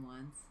past him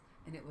once,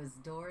 and it was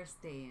Doris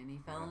Day, and he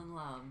fell in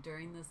love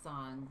during the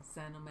song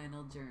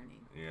Sentimental Journey.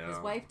 Yeah. His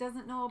wife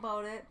doesn't know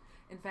about it.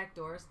 In fact,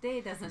 Doris Day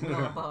doesn't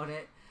know about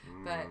it.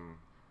 But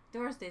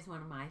Doris Day's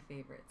one of my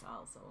favorites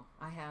also.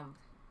 I have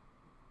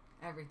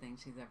everything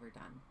she's ever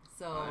done.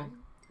 So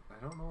I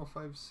don't know if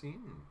I've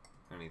seen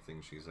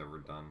anything she's ever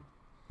done.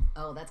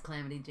 Oh, that's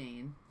Calamity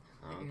Jane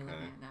that you're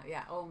looking at now.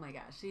 Yeah, oh my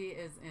gosh. She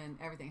is in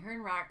everything. Her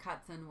and Rock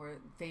Hudson were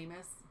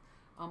famous,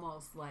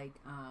 almost like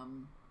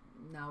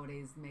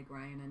nowadays Meg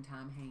Ryan and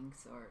Tom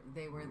Hanks, or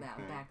they were that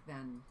back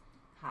then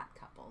hot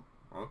couple.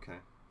 Okay.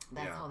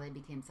 That's how they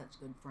became such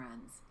good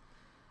friends.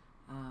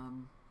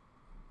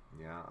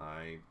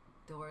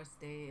 Doris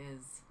Day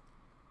is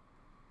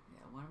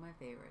one of my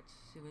favorites.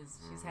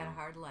 She's had a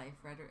hard life.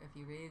 If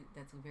you read,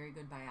 that's a very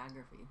good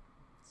biography.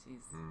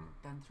 She's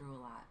been through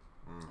a lot.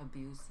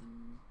 Abuse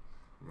and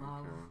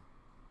love.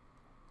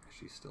 Is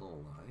she still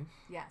alive?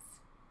 Yes.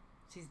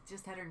 She's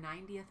just had her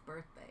 90th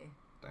birthday.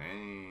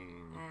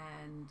 Dang.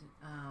 And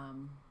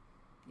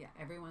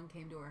everyone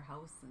came to her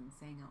house and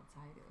sang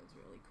outside. It was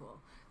really cool.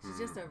 She's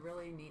just a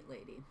really neat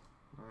lady.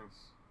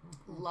 Nice.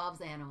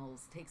 Loves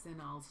animals. Takes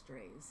in all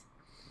strays.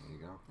 There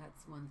you go.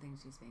 That's one thing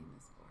she's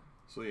famous for.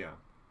 So yeah,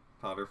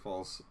 Potter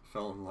fell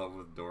in love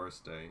with Doris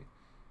Day.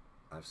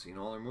 I've seen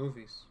all her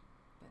movies.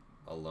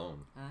 But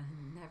alone.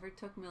 Never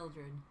took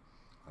Mildred.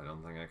 I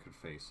don't think I could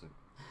face it.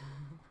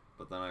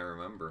 But then I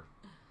remember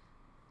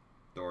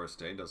Doris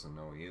Day doesn't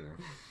know either.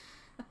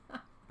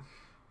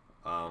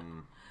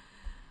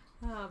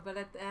 But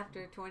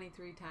after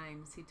 23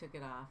 times, he took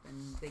it off,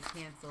 and they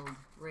canceled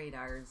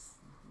Radar's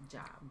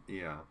job.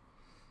 Yeah.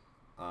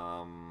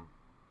 I'm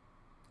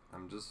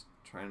just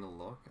trying to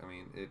look. I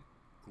mean,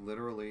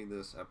 literally,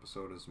 this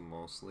episode is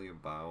mostly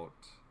about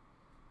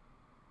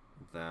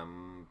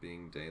them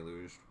being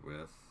deluged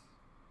with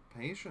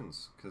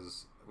patients,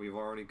 because we've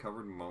already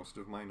covered most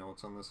of my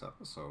notes on this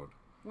episode.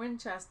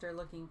 Winchester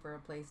looking for a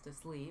place to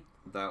sleep.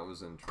 That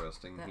was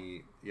interesting.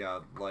 Because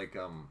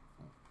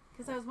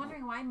I was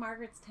wondering why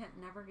Margaret's tent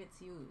never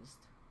gets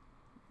used.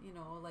 You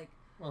know, like...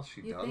 Well,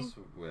 she does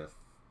with...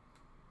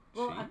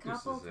 Well, she a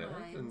couple uses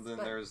times, it. And then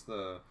there's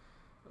the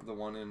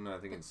one in, I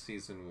think it's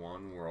season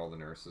 1, where all the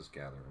nurses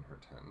gather in her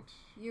tent.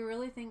 You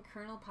really think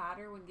Colonel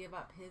Potter would give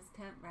up his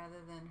tent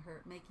rather than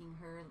making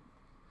her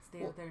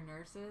stay with their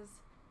nurses?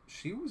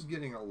 She was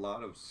getting a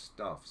lot of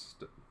stuff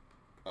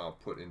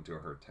put into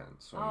her tent,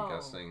 so I'm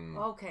guessing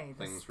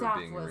things were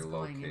being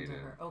relocated. Going into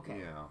her. Okay,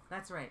 yeah,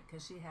 that's right,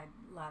 because she had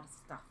a lot of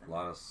stuff.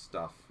 Of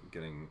stuff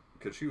getting,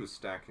 because she was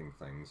stacking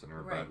things, and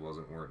her bed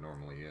wasn't where it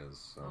normally is.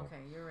 So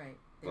okay, you're right.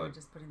 They were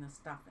just putting the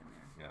stuff in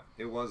there.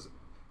 Yeah, it was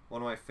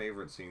one of my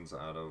favorite scenes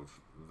out of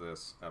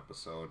this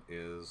episode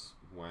is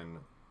when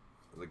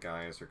the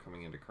guys are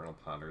coming into Colonel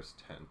Potter's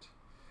tent.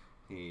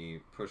 He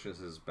pushes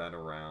his bed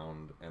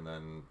around, and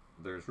then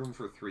there's room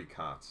for 3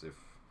 cots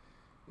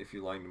if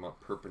you lined them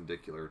up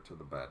perpendicular to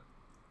the bed,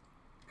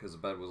 because the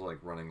bed was like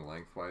running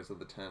lengthwise of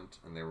the tent,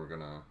 and they were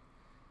gonna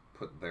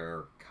put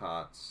their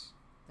cots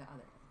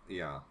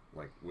the other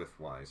like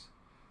widthwise,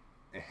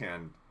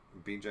 and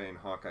BJ and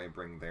Hawkeye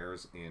bring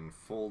theirs in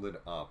folded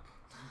up,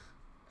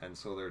 and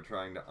so they're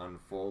trying to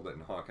unfold it,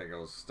 and Hawkeye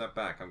goes, "Step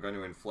back, I'm going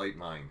to inflate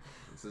mine."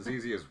 It's as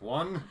easy as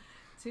 1,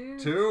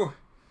 2.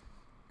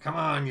 Come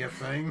on, you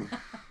thing.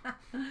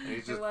 And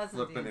he's just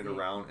flipping it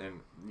around, and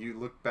you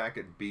look back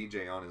at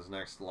BJ on his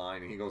next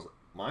line, and he goes,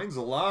 "Mine's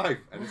alive,"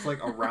 and it's like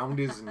around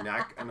his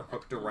neck and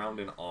hooked around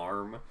an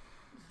arm.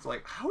 It's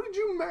like, how did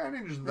you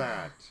manage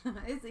that?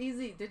 It's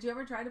easy. Did you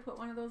ever try to put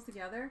one of those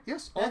together?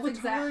 Yes, all the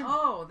time.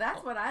 Oh,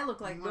 that's what I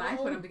look like when I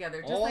put them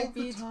together, just like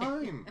BJ. All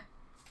the time.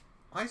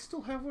 I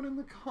still have one in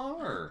the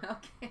car.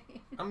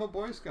 Okay. I'm a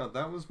Boy Scout.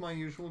 That was my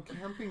usual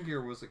camping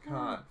gear, was a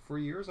cot. For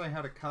years I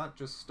had a cot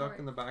just stuck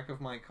in the back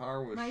of my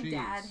car with sheets.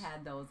 My dad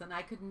had those, and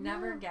I could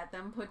never get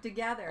them put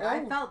together.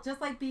 I felt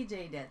just like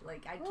BJ did.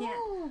 Like, I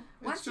can't...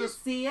 once you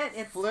see it,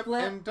 it's flip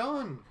and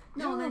done.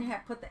 No, and then you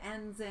have to put the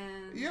ends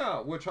in. Yeah,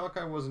 which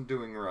Hawkeye wasn't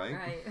doing right.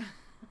 Right.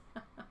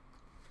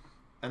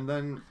 And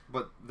then,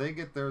 but they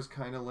get theirs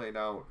kind of laid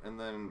out, and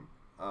then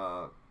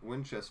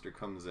Winchester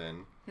comes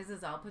in. His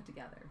is all put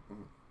together.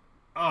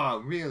 Oh,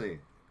 really?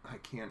 I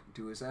can't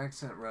do his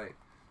accent right.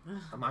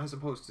 Am I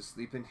supposed to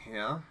sleep in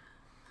here?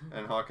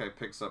 And Hawkeye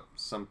picks up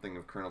something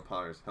of Colonel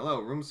Potter's. "Hello,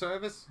 room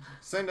service?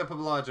 Send up a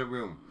larger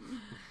room."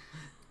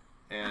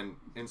 And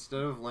instead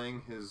of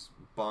laying his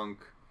bunk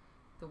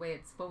the way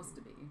it's supposed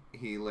to be,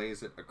 he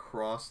lays it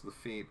across the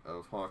feet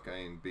of Hawkeye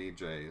and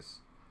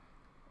BJ's.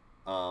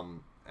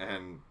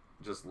 And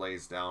just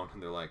lays down,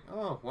 and they're like,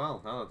 "Oh,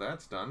 well, now that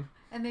that's done."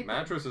 And the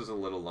mattress is a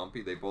little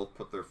lumpy. They both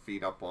put their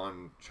feet up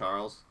on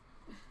Charles.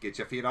 "Get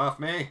your feet off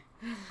me."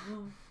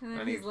 And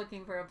then he's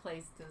looking for a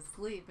place to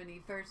sleep, and he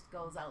first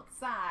goes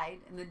outside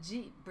in the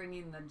Jeep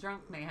bringing the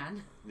drunk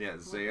man. Yeah,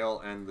 Zale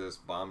and this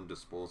bomb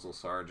disposal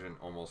sergeant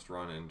almost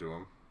run into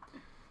him,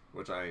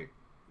 which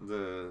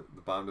the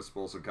bomb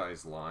disposal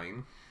guy's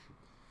line,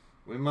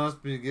 "We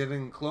must be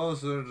getting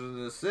closer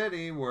to the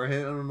city. We're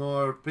hitting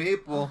more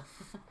people."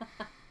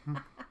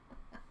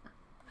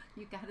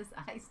 You got his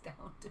eyes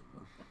down too.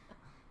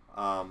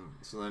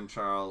 So then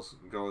Charles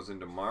goes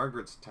into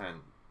Margaret's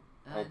tent,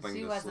 hoping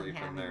she to wasn't sleep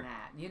in having there.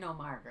 that. You know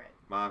Margaret.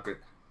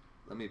 Margaret,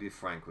 let me be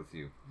frank with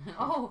you.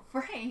 Oh,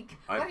 Frank.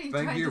 What are you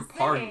beg trying your to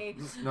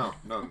pardon. say? No,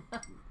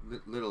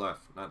 little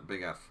F, not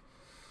big F.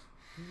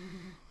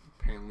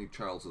 Apparently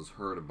Charles has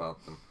heard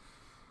about them.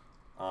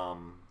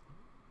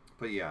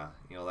 But yeah,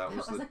 you know, that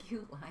was a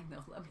cute line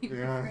though. Let me be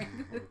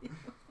frank with you.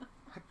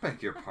 I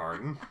beg your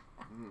pardon.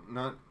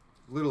 Not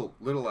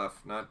little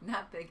F,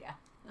 not big F.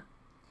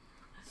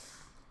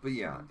 But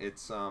yeah,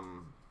 it's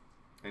an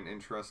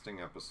interesting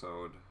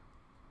episode.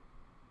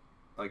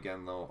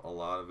 Again, though, a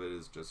lot of it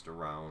is just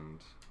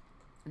around.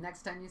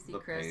 Next time you see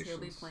Chris, patients. He'll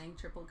be playing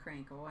Triple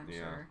Cranko, I'm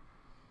sure.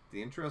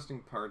 The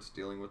interesting part's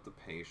dealing with the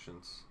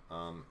patients.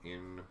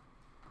 In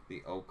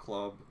the O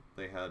Club,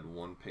 they had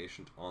one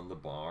patient on the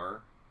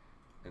bar,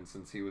 and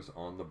since he was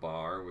on the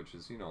bar, which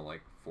is, you know,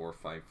 like 4 or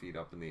 5 feet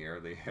up in the air,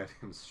 they had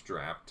him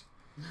strapped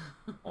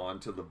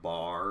onto the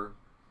bar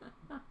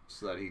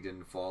so that he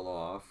didn't fall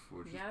off,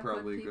 which is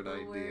probably a good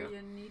idea. Where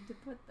you need to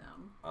put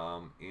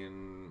them.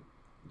 In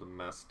the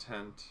mess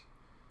tent,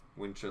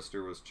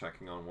 Winchester was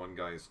checking on one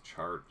guy's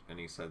chart, and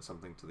he said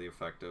something to the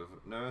effect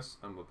of, "Nurse,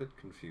 I'm a bit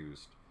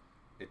confused.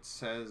 It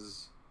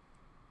says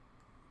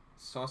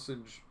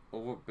sausage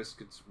over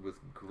biscuits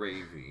with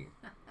gravy.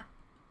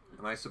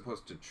 Am I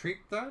supposed to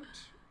treat that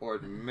or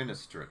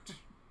administer it?"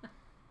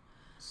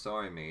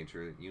 "Sorry,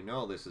 Major. You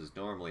know this is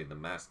normally the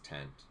mess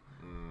tent.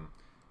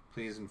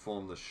 Please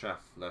inform the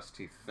chef lest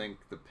he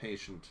think the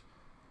patient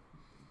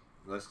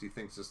Lest he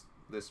thinks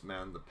this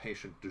man the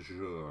patient du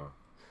jour.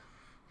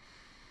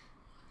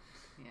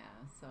 Yeah,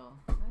 so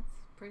that's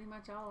pretty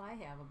much all I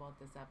have about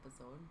this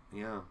episode.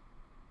 Yeah.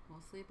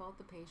 Mostly about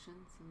the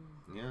patients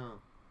and... Yeah.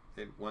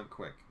 It went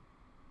quick.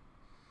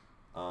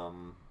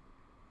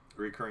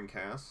 Recurring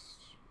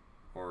cast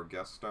or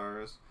guest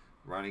stars: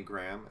 Ronnie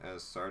Graham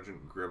as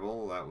Sergeant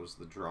Gribble, that was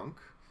the drunk.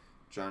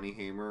 Johnny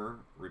Hamer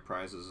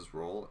reprises his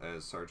role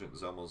as Sergeant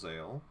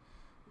Zelmozale.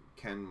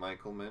 Ken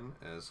Michelman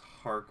as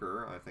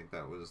Harker, I think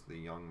that was the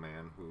young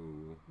man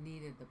who...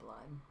 needed the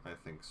blood. I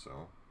think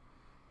so.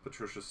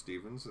 Patricia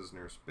Stevens as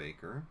Nurse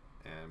Baker,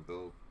 and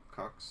Bill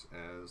Cox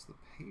as the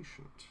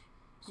patient.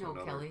 So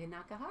no, Kelly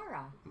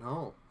Nakahara.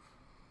 No.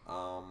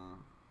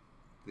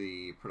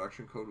 The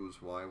production code was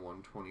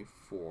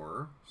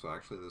Y124, so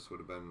actually this would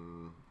have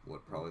been,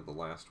 probably the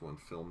last one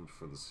filmed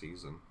for the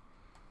season.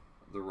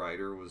 The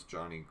writer was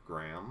Johnny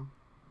Graham,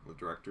 the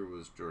director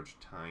was George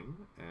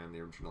Tyne, and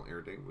the original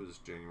air date was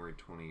January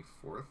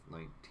 24th,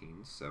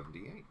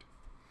 1978.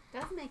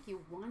 Does make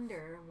you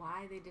wonder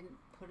why they didn't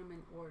put them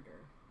in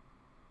order.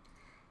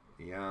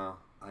 Yeah,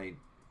 I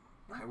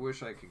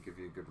wish I could give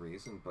you a good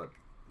reason, but,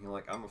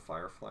 I'm a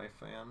Firefly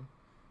fan,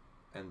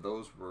 and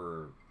those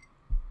were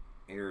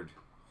aired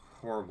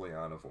horribly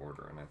out of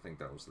order, and I think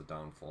that was the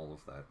downfall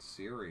of that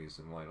series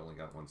and why it only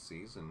got one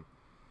season.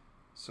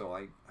 So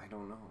I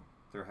don't know.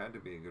 There had to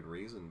be a good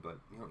reason, but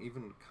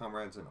even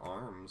Comrades in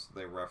Arms,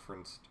 they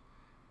referenced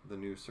the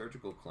new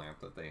surgical clamp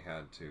that they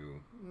had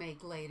to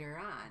make later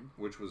on,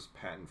 which was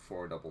Patent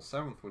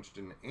 477th, which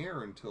didn't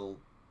air until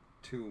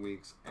 2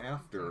 weeks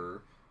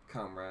after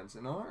Comrades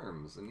in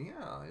Arms. And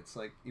yeah, it's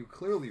like you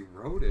clearly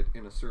wrote it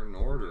in a certain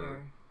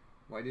order.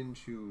 Why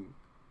didn't you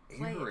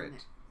air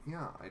it?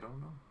 Yeah, I don't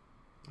know.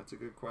 That's a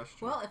good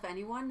question. Well, if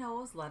anyone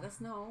knows, let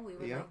us know. We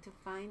would like to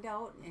find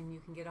out, and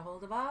you can get a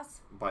hold of us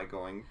by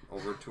going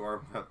over to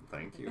our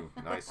thank you.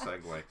 Nice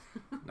segue.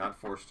 Not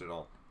forced at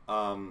all.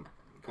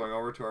 Going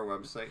over to our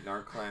website,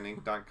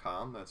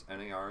 narclaninc.com. That's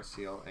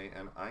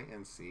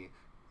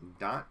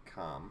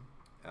NARCLANINC.com.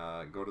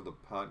 Go to the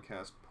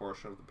podcast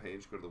portion of the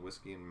page. Go to the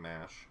Whiskey and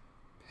Mash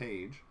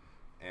page,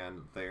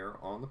 and there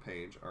on the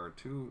page are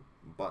two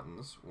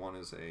buttons. One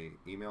is a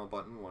email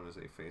button. One is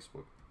a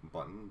Facebook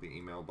button. The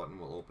email button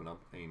will open up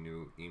a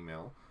new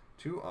email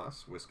to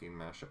us,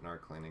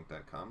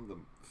 whiskeyandmash@narclaninc.com. The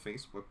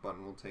Facebook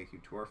button will take you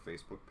to our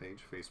Facebook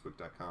page,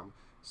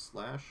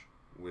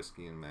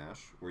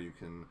 facebook.com/whiskeyandmash, where you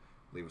can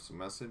leave us a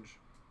message,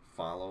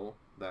 follow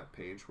that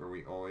page where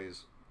we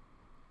always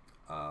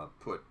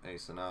put a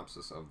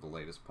synopsis of the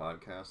latest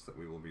podcast that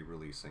we will be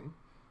releasing.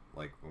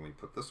 Like when we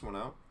put this one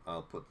out,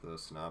 I'll put the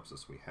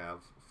synopsis we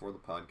have for the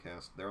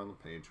podcast there on the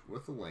page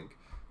with a link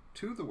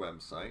to the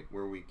website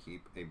where we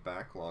keep a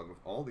backlog of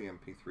all the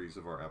MP3s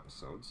of our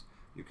episodes.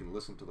 You can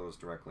listen to those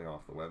directly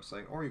off the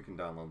website, or you can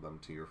download them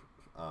to your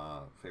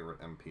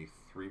favorite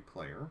MP3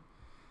 player.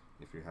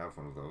 If you have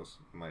one of those,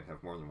 you might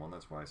have more than one.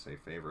 That's why I say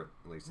favorite.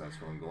 At least that's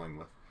what I'm going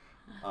with.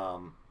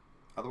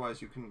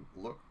 Otherwise, you can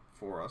look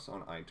for us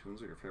on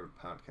iTunes or your favorite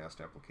podcast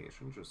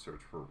application. Just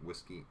search for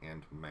Whiskey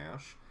and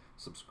Mash.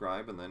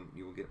 Subscribe, and then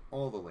you will get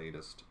all the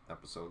latest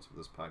episodes of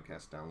this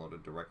podcast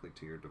downloaded directly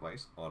to your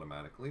device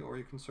automatically, or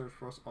you can search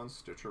for us on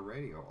Stitcher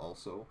Radio,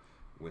 also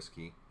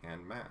Whiskey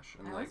and Mash.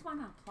 And I always want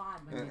to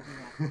applaud when you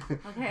do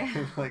that.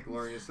 Okay. Like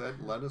Gloria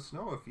said, let us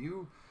know if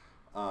you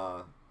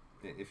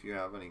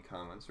have any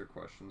comments or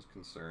questions,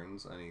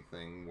 concerns,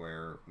 anything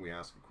where we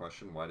ask a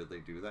question, why did they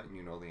do that, and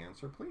you know the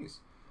answer, please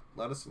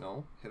let us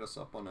know. Hit us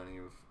up on any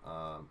of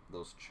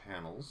those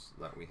channels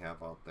that we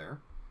have out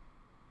there.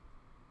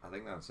 I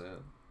think that's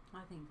it.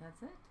 I think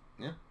that's it.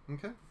 Yeah,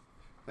 okay.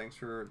 Thanks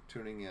for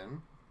tuning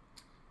in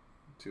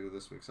to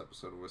this week's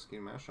episode of Whiskey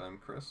and Mash. I'm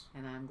Chris.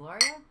 And I'm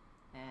Gloria.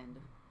 And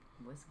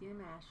Whiskey and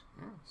Mash.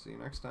 Yeah, see you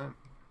next time.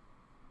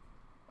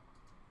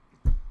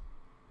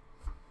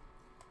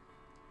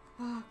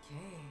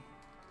 Okay.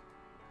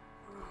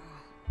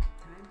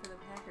 Time for the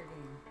Packer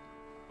game.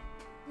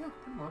 Yeah,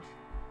 pretty much.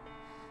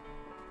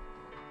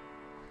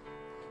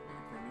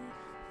 Not for me.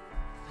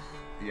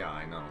 Yeah,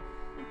 I know.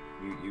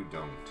 You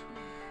don't.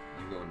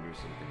 You go and do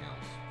something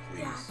else, please.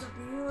 Yeah, it's a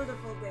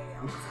beautiful day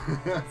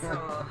outside. So,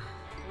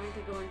 going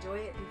to go enjoy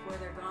it before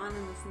they're gone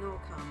and the snow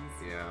comes.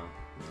 Yeah,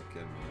 no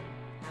kidding.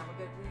 Have a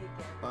good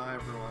weekend. Bye,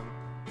 everyone.